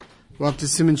We're up to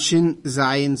Siman Shin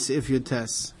Zayin Seif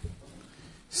Yotes.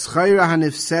 Schayra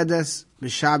hanifsedes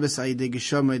b'Shabbos ayidei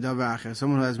geshomei davar acher.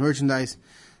 Someone who has merchandise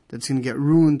that's going to get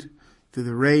ruined through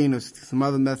the rain or some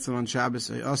other method on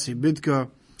Shabbos. Asi bidka,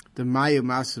 the mayu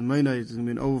masim meina, it's going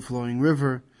to be an overflowing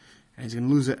river, and he's going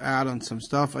to lose it out on some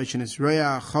stuff. Aishin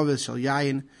esreya chaves shal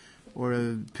yayin, or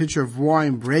a pitcher of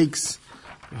wine breaks,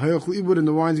 and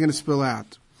the wine's going to spill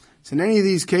out. So in any of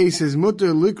these cases,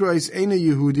 mutter likrois eina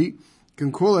Yehudi, can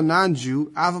call a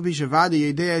non-Jew, afal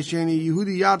pishavadi yedei asheni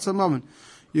Yehudi yatsa mammon.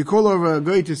 You call over a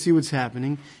guy to see what's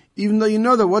happening, even though you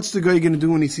know that what's the guy going to do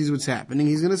when he sees what's happening?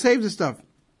 He's going to save the stuff.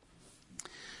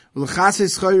 The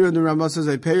Rambam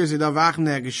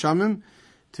says,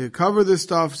 to cover this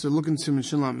stuff, so look in Siman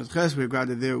Shin Lamed Ches, we're glad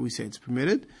that there we say it's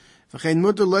permitted. It's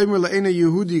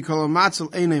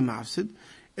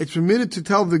permitted to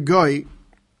tell the guy,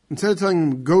 instead of telling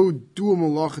him, go do a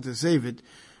malacha to save it,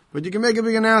 but you can make a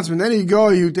big announcement. Any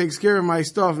guy who takes care of my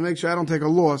stuff and make sure I don't take a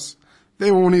loss, they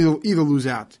won't either lose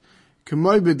out.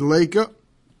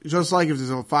 Just like if there's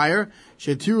a fire,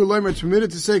 it's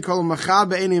permitted to say,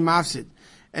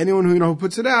 anyone who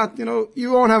puts it out,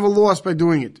 you won't have a loss by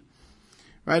doing it.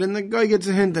 Right? And the guy gets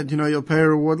a hint that, you'll pay a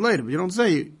reward later. But you don't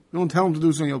say, you don't tell him to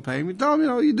do something, you'll pay him. You tell him,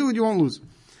 you do it, you won't lose.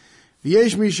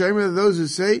 Those who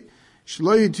say,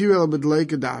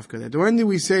 that the one thing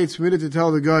we say it's permitted to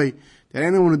tell the guy that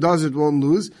anyone who does it won't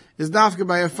lose is dafka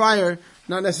by a fire,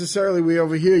 not necessarily we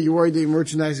over here, you're worried that your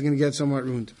merchandise is going to get somewhat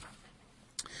ruined.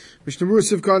 Mishnah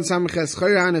Sivkon Samches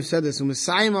Chayran have said this,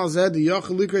 U'Mesayim al Zed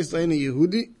Yochel Likres Leina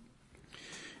Yehudi.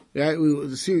 Yeah,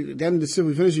 we see, then the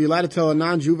we finish, you're allowed to tell a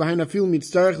non-Jew, V'haina Fil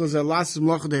Mitzarech Lezer Las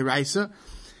Melacha Deiraisa.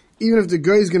 Even if the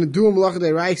guy is going to do a Melacha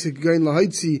Deiraisa, go in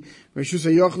Lahaitzi, Rishus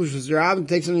HaYochel, Rishus HaRab,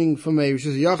 take something from a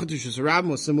Rishus HaYochel to Rishus HaRab,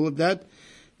 or similar to that.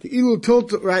 The Ilul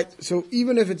Tilt, right, so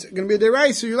even if it's going to be a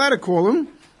Deiraisa, you're allowed to call him,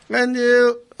 and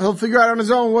he'll figure out on his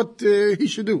own what he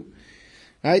should do.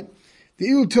 Right? The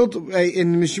Ilul Tilt,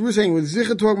 in Mishnah saying, with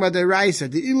Zicha talking about the Raisa,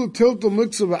 the Ilul Tilt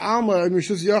Muktzah Ba'alma and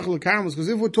Rishus Yachal Karmos, because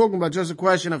if we're talking about just a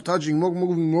question of touching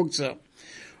moving Muktzah,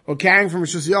 or carrying from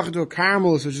Rishus Yachal to a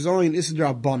Karmelis, which is only an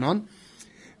Isidra Bonon,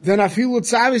 then Afilu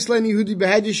Tzavis Len Yehudi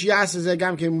Behedish Yas as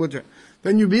Egam Kem Mutter.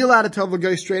 Then you'd be allowed to tell the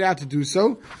guy straight out to do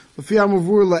so. Because we already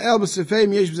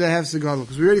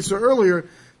saw earlier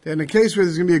that in a case where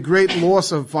there's going to be a great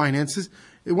loss of finances,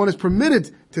 one is permitted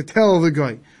to tell the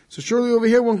guy. So surely over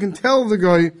here one can tell the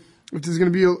guy if there's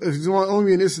going to be if it's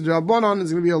only an Isidra Bonon,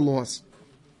 there's going to be a loss.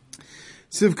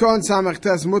 Sivkon Samach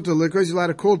Tes Mutter Likos, you're allowed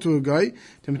to call to a guy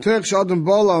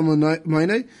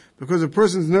because a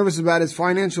person's nervous about his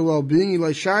financial well-being.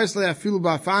 Why do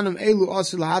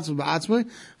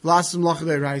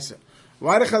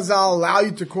Chazal allow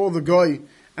you to call the guy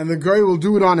and the guy will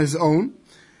do it on his own?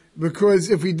 Because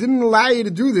if we didn't allow you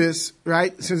to do this,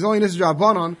 right, since only this is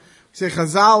Rabbanon, we say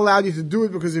Chazal allowed you to do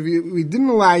it because if we didn't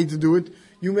allow you to do it,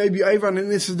 you may be over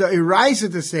and this is the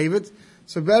Eraisa to save it.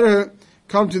 So better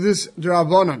come to this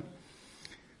Rabbanon.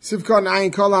 Sivkon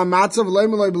ayin kol ha'matzav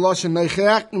leimalei b'loshen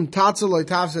neicheach tatzel loy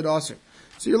tafsed aser.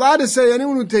 So you're allowed to say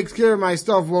anyone who takes care of my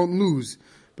stuff won't lose.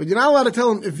 But you're not allowed to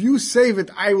tell him, if you save it,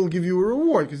 I will give you a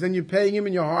reward. Because then you're paying him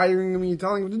and you're hiring him and you're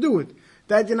telling him to do it.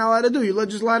 That you're not allowed to do. You're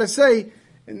just allowed to say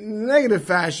in a negative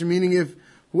fashion, meaning if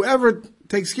whoever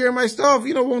takes care of my stuff,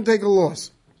 won't take a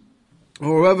loss.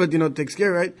 Or whoever, takes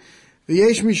care, right?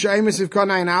 V'yesh mishayim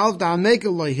sivkon ayin alf da'al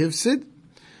mekel loy hivsid.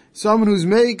 Someone who's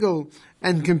mekel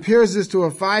and compares this to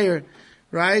a fire,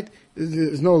 right?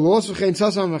 There's no loss.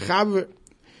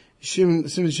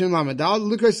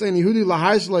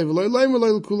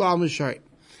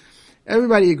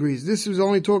 Everybody agrees. This is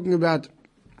only talking about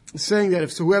saying that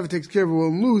if whoever takes care of it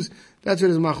will lose, that's what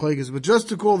his machlokes is. But just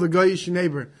to call the Goyish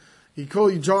neighbor, he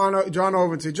call you John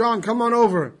over and say, John, come on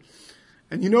over.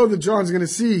 And you know that John's going to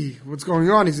see what's going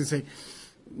on. He's going to say,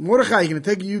 Mordechai, you're going to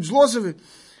take a huge loss of it.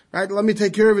 Right? Let me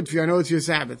take care of it for you. I know it's your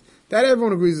Sabbath. That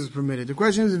everyone agrees is permitted. The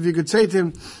question is if you could say to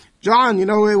him, John,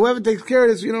 whoever takes care of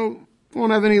this,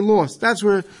 won't have any loss. That's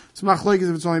where it's machlokes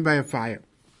if it's only by a fire.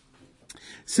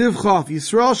 Siv Chof,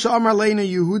 Yisrael Sha'amar Leina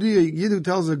Yehudi, a Yid who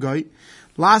tells a guy,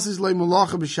 Lasis Le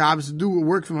Malacha B'Shabbos, to do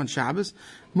work from on Shabbos,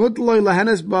 Mut Loi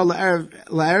Lahenes Ba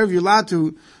La'erev, you're allowed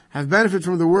to have benefit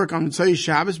from the work on Tzai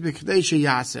Shabbos, B'Kdei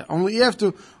Sheyaseh, only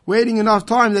after waiting enough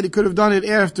time that he could have done it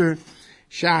after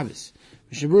Shabbos.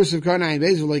 Not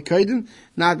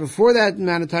before that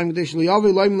amount of time.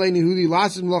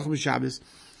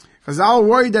 Chazal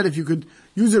worried that if you could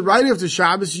use it right after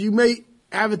Shabbos, you may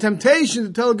have a temptation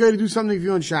to tell a guy to do something if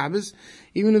you're on Shabbos.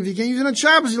 Even if you can't use it on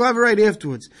Shabbos, you'll have it right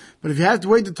afterwards. But if you have to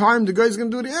wait the time the guy's going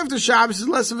to do it after Shabbos, it's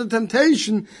less of a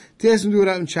temptation to ask him to do it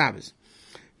on Shabbos.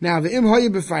 Now, the im hoye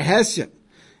b'farhesya,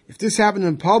 if this happened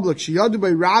in public, sheyadu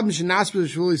by Rabbin shenaspeh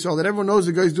b'shvili Yisrael, that everyone knows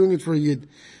the guy's doing it for a Yid.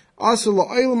 Also,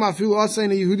 la'olam afilu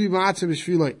asayin Yehudi ma'atzeh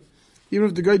b'shvilai. Even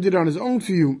if the guy did it on his own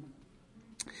for you.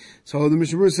 So the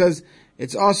Mishnah Berurah says,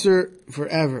 it's aser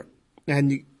forever.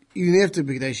 And even after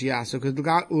B'kdesh Yasa,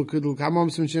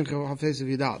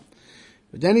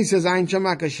 but then he says,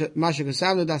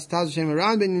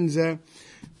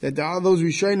 that there are those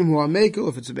Rishonim who are makel,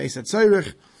 if it's a base at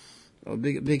Tzorich, or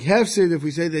big hefsid, if we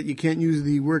say that you can't use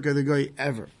the work of the guy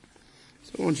ever.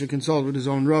 So one should consult with his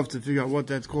own Rav to figure out what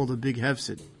that's called, a big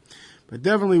hefsid. But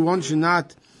definitely one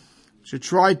should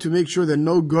try to make sure that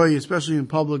no guy, especially in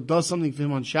public, does something for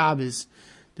him on Shabbos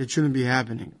that shouldn't be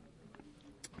happening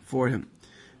for him.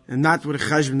 And not with a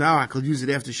cheshbon, now I could use it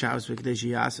after Shabbos, B'kdesh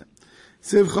Yasa.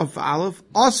 Siv Chaf Aleph,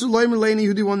 Asu Loimer Leini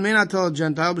Yehudi, one may not tell a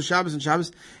Gentile, b'Shabbos and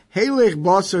Shabbos, Heilech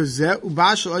Basar Zeh,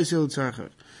 Ubashal Oisel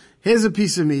Tzarcher. Here's a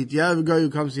piece of meat. You have a guy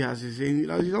who comes to your house, he's saying, you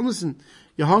don't listen,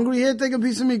 you're hungry here, take a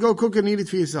piece of meat, go cook it and eat it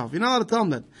for yourself. You're not allowed to tell him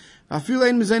that.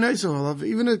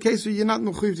 Even in a case where you're not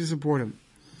mechuyev to support him.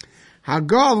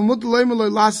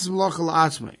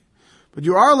 But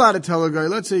you are allowed to tell a guy,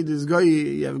 let's say this guy,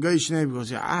 you have a guy Shnei,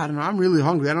 goes, I don't know, I'm really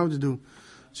hungry, I don't know what to do.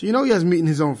 So you know he has meat in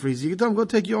his own freezer. You can tell him, go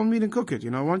take your own meat and cook it. Why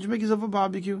don't you make yourself a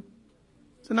barbecue?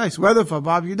 It's a nice weather for a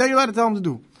barbecue. Then you're allowed to tell him to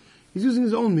do. He's using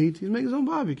his own meat, he's making his own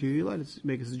barbecue. You're allowed to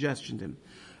make a suggestion to him.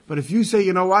 But if you say,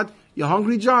 you know what, you're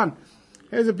hungry, John,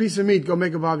 here's a piece of meat, go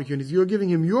make a barbecue. And if you're giving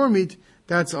him your meat,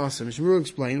 that's awesome. We will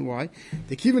explain why.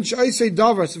 The kivin sh'aisei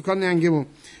davras of Kanyan Gimel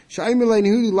sh'aimilei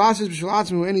nehudi lasis b'shul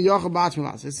atzmi any yachal b'atzmi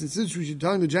lasis. Since this we should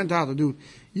telling the Gentile to do,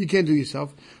 you can't do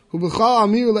yourself. Hu b'chal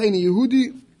amir leini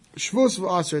Yehudi shvus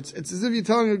v'aser. It's as if you're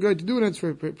telling a guy to do it, and it's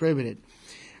prohibited.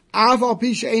 Av al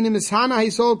pi she'enim ishana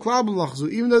hisol klal b'lachzu.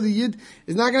 Even though the Yid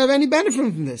is not going to have any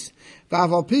benefit from this.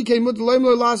 V'av al pi keimut leim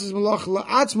lo lasis b'lach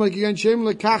la'atzmi kiyan shem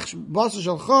lekach basar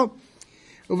shalcha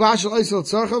uvashal oisel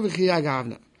tzarcha v'chiyag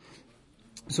avna.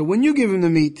 So when you give him the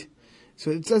meat,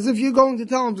 so it's as if you're going to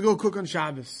tell him to go cook on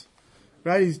Shabbos.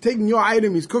 Right? He's taking your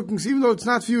item, he's cooking, so even though it's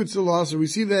not for you, it's still lost. So we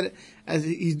see that as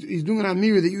he's doing it on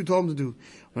mirror that you told him to do.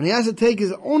 When he has to take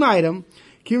his own item,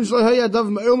 since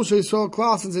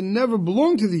it never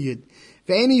belonged to the Yid.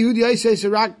 He's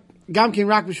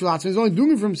only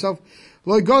doing it for himself.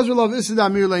 There's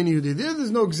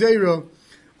no gzeira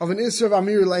of an Isser of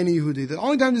Amir Leini Yehudi. The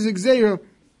only time there's a gzeira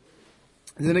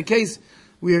is in a case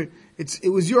where it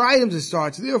was your item to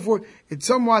start, so therefore it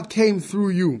somewhat came through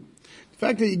you. The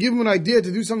fact that you give him an idea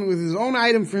to do something with his own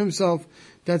item for himself,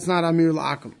 that's not Amir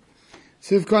La'akim.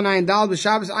 Sivka 9 Dal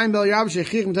b'Shabbos Ein Bel Yab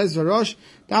Shechich M'Tez Varosh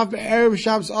Daf Be'erev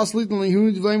B'Shabbos Aslit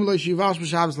L'Yehud V'Leim Lo Shivash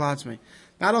B'Shabbos La'atzmei.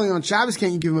 Not only on Shabbos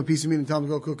can't you give him a piece of meat and tell him to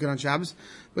go cook it on Shabbos,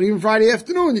 but even Friday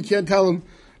afternoon you can't tell him,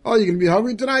 oh, you're going to be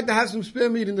hungry tonight, to have some spare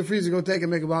meat in the freezer, go take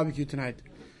and make a barbecue tonight.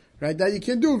 Right? That you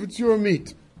can't do if it's your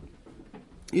meat.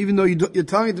 Even though you're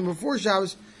telling it to him before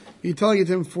Shabbos, you're telling it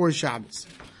to him before Shabbos.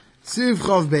 Siv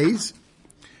Chav Beis,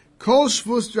 Kol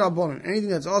Shvus D'Rabbanan, anything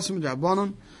that's awesome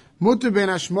D'Rabbanan, Mutter Ben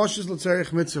Hashmoshes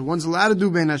L'Tzarech Mitzvah. One's allowed to do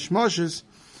Ben Hashmoshes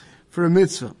for a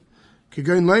mitzvah.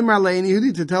 Kegoin Loimar Le'eni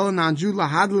Yehudi, to tell a non-Jew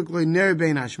Lahadlik Lo'ner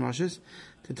Ben Hashmoshes,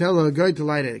 to tell a guy to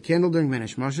light a candle during Ben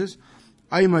Hashmoshes.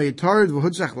 Ayma Yitarid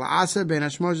V'Hutzach La'asa Ben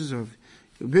Hashmoshes, or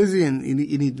you're busy and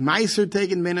you need Meiser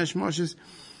taken Ben Hashmoshes.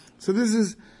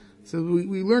 So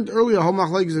we learned earlier how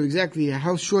machlokes of exactly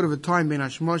how short of a time Ben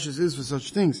Hashmoshes is for such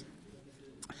things.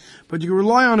 But you can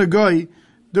rely on a guy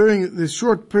during this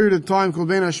short period of time called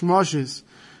Ben Hashmoshes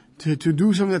to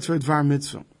do something that's for a Dvar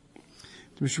Mitzvah.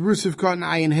 The Mishnah Berurah Sivkot and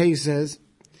Ayin Hay says,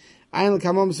 Ayin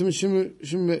L'Kamam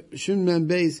Shim Men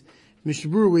Beis,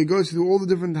 Mishnah Berurah, where he goes through all the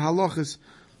different halachas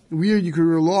where you can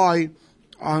rely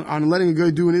on letting a guy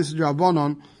do an Isser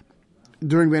D'Rabbanan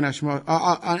during Ben Hashmoshes,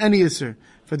 on any Isser.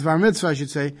 For Dvar Mitzvah, I should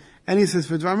say. And he says,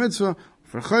 for Dvar Mitzvah,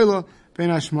 for Chayla, Ben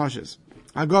Hashmoshes.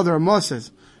 Agadar Amos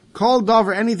says, Call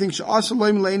Dover anything, Sh'asal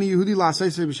Loim Le'eni Yehudi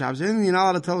L'Aseis B'Shabbos. Anything you're not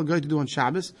allowed to tell a guy to do on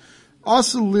Shabbos.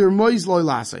 Asal L'Irmois Lo'i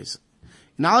L'Aseis.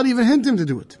 You're not allowed to even hint him to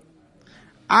do it.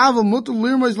 Aval Mutal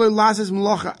L'Irmois Lo'i L'Aseis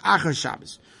Malacha Achar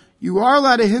Shabbos. You are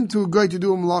allowed to hint to a guy to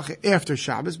do a malacha after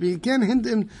Shabbos, but you can't hint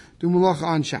him to malacha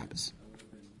on Shabbos.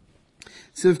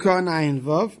 Sivka and Ayin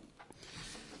Vav.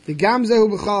 The Gamzehu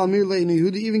B'chal Amir Le'eni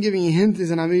Yehudi, even giving a hint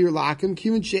is an Amir La'akim,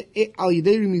 Kivin She'al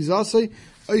Yidei Rimizasei,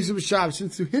 Oisei B'Shabbos.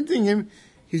 Since through hinting him,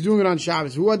 he's doing it on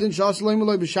Shabbos. You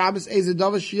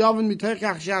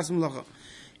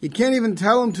can't even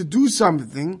tell him to do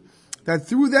something that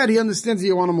through that he understands that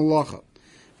you want a malacha.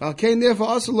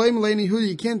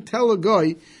 You can't tell a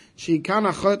guy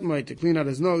to clean out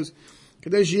his nose,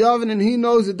 and he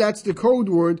knows that that's the code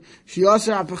word to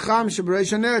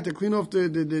clean off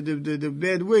the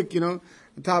bad wick, the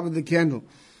top of the candle.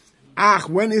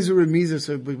 When is a remiza?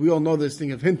 So, but we all know this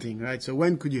thing of hinting, right? So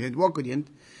when could you hint? What could you hint?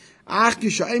 If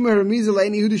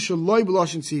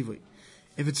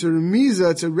it's a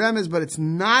remiza, it's a remez, but it's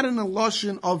not in a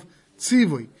lashon of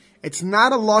tzivui. It's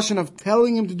not a lashon of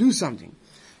telling him to do something.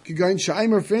 For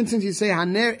instance, you say,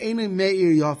 Haner eine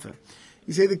meir yafa.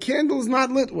 You say, the candle is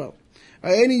not lit well.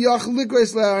 Or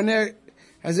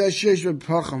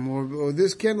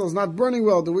this candle is not burning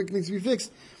well, the wick needs to be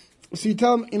fixed. So you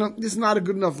tell him, this is not a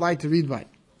good enough light to read by.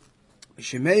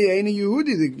 Shemei eine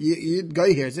Yehudi, the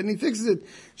guy here, and he fixes it.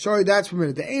 Sorry, that's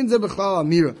permitted. The ein ze bechlal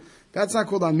amira. That's not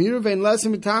called amira. Vein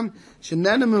lesem mitam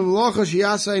shenenem melacha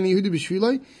sheyasa eine Yehudi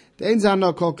b'shviloi. The ein ze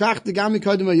no kol kach the gami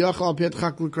kodem yacha al piet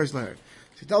chak l'kreis leher.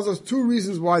 He tells us two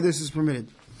reasons why this is permitted.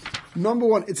 Number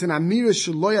one, it's an amira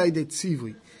shloya de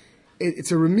tzivui.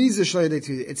 It's a remiza shloya de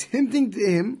tzivui. It's hinting to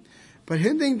him, but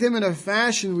hinting to him in a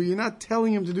fashion where you're not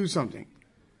telling him to do something.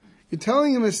 You're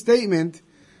telling him a statement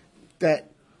that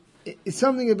it's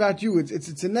something about you.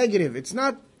 It's a negative. It's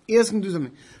not asking him to do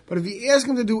something. But if you ask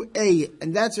him to do A,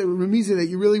 and that's a remiza that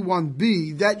you really want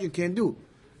B, that you can't do.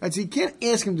 Right? So you can't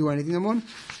ask him to do anything, number one.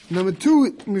 Number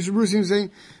two, Mr. Bruce is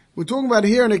saying, we're talking about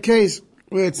here in a case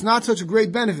where it's not such a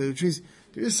great benefit, which means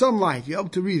there is some light. You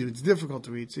help to read it. It's difficult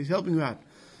to read, so he's helping you out.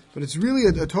 But it's really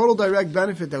a total direct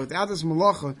benefit that without this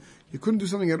malacha, you couldn't do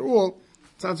something at all.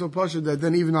 It's not so pashut that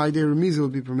then even the idea of remiza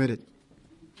would be permitted.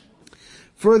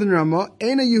 Further in Ramah,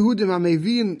 Eina Yehudim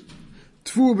HaMevi'in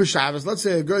Tfur b'Shabbos. Let's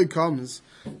say a guy comes,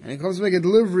 and he comes to make a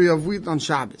delivery of wheat on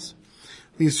Shabbos.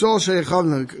 He owes a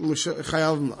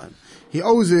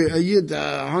yid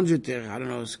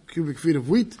 100, cubic feet of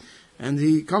wheat, and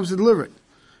he comes to deliver it.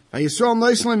 The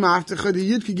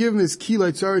yid could give him his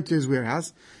kilo tzara to his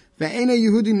warehouse. And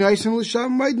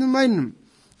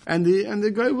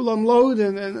the guy will unload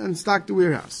and stock the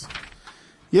warehouse.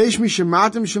 Now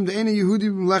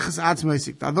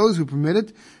those who permit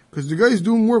it, because the guy is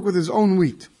doing work with his own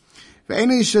wheat.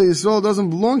 Doesn't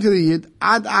belong to the yid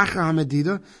ad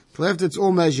acha till after it's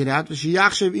all measured out. And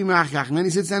then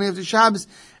he sits down after Shabbos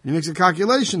and he makes a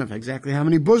calculation of exactly how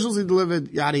many bushels he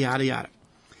delivered, yada yada yada.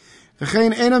 So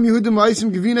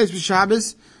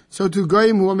to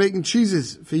goyim who are making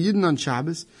cheeses for Yidden on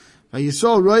Shabbos, and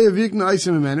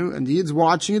the Yid's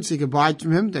watching it so he can buy it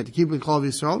from him, that to keep it Chol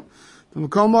Yisrael.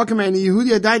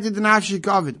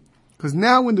 Because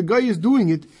now when the guy is doing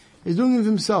it, he's doing it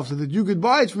himself, so that you could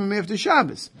buy it from him after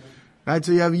Shabbos. Right?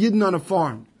 So you have Yidden on a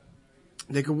farm.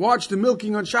 They could watch the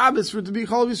milking on Shabbos for it to be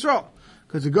Chol Yisrael.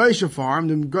 Because the Goyish farm,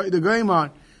 the Goyim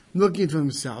are milking it for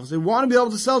themselves. They want to be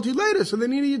able to sell it to you later, so they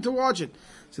need you to watch it.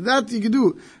 So that you can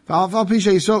do.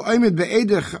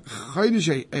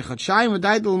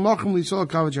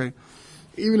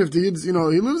 Even if the Yid, he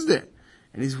lives there.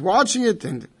 And he's watching it,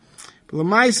 and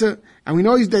we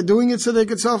know they're doing it so they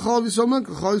could sell Chol Yisrael milk,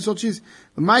 Chol Yisrael cheese.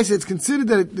 The Maisa, it's considered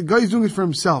that the guy is doing it for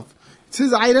himself. It's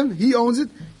his item, he owns it,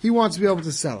 he wants to be able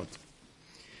to sell it.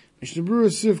 Mishnah Berurah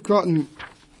Sif Cotton,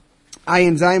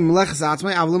 Ayin Zayim Melechas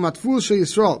Atzmai, Avlim Atfur Shel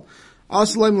Yisrael.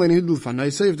 Asalaim Lein Yidul Fan. Now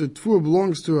you say if the tfur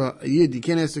belongs to a Yid, you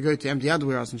can't ask the guy to empty out the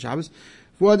warehouse on Shabbos.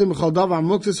 V'adim B'chol Davar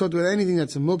Muktzah, so with anything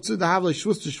that's a Muktzah, the Havle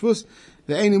Shvus to Shvus,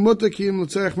 the Eini Mutter Kiyim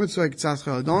L'Tzerech Mitzvah Kitzas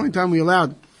Chel. The only time we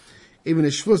allowed even a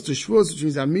Shvus to Shvus, which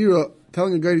means Amira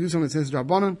telling a guy to do something that says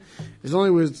Rabbanan, is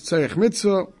only with Tzerech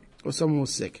Mitzvah or someone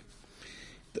was sick.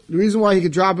 The reason why he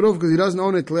could drop it off because he doesn't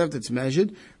own it till after it's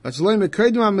measured. But before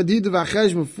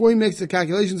he makes the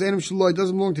calculations, it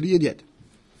doesn't belong to the Yid yet.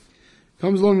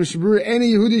 Comes along the Shabur,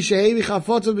 any Yehudi shehevi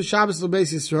chafotzav b'Shabbos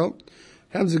l'beis Yisrael.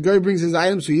 Comes the guy brings his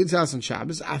items to Yid's house on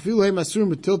Shabbos. Afilu heim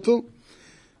asurim b'tiltul.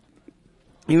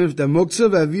 Even if they're muktzah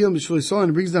v'aviyam b'shvil Yisrael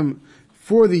and brings them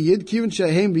for the Yid, kivin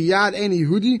sheheim b'yad any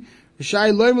Yehudi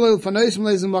v'shai loy malay l'fanayis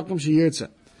malay z'makom sheyirtza.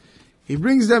 He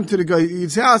brings them to the guy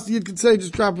Yid's house. The Yid could say,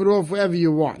 just drop it off wherever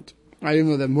you want. I didn't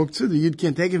know that muktzah. The Yid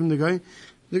can't take it from the guy.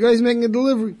 The guy's making a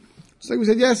delivery. Just like we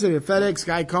said yesterday, a FedEx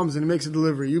guy comes and he makes a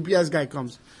delivery. UPS guy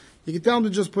comes. You can tell him to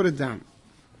just put it down.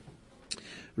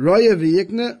 Roya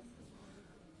v'yikna.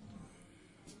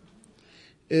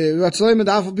 Ratzloim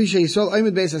adafal pisha yisol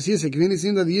oimid beis asiyas ekvini.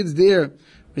 Seems that the Yid's there when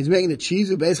he's making the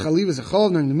cheese. Beis chalivas achol,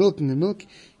 knowing the milk and the milk.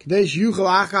 Kadesh yuchal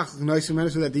achach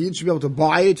l'noisim, so that the Yid should be able to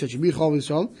buy it. So it should be chol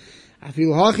yisol. I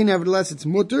feel hachi, nevertheless, it's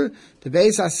mutter. The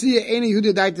beis asiyah any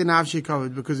huda daik the nafshi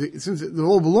covered, because since the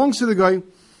whole belongs to the guy,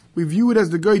 we view it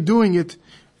as the guy doing it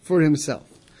for himself.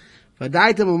 But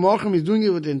he's doing it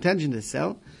with the intention to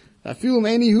sell. Even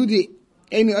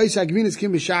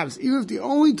if the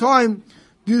only time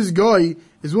this guy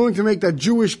is willing to make that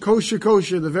Jewish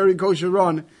kosher, the very kosher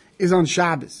run, is on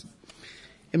Shabbos.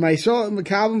 And more than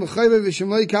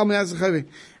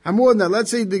that, let's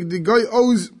say the guy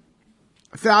owes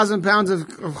 1,000 pounds of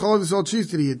cholov sold cheese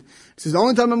to the Yid. It says the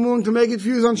only time I'm willing to make it for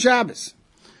you is on Shabbos.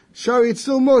 Shari, it's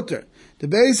still mutter. The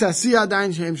base hasiyah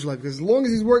dain shem shalai, because as long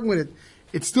as he's working with it,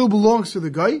 it still belongs to the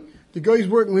guy. The guy is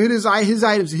working with his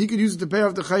items, so he could use it to pay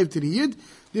off the chayiv to the Yid.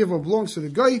 Therefore, it belongs to the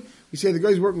guy. We say the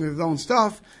guy's working with his own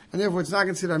stuff, and therefore it's not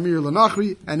considered amir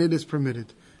lanachri, and it is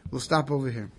permitted. We'll stop over here.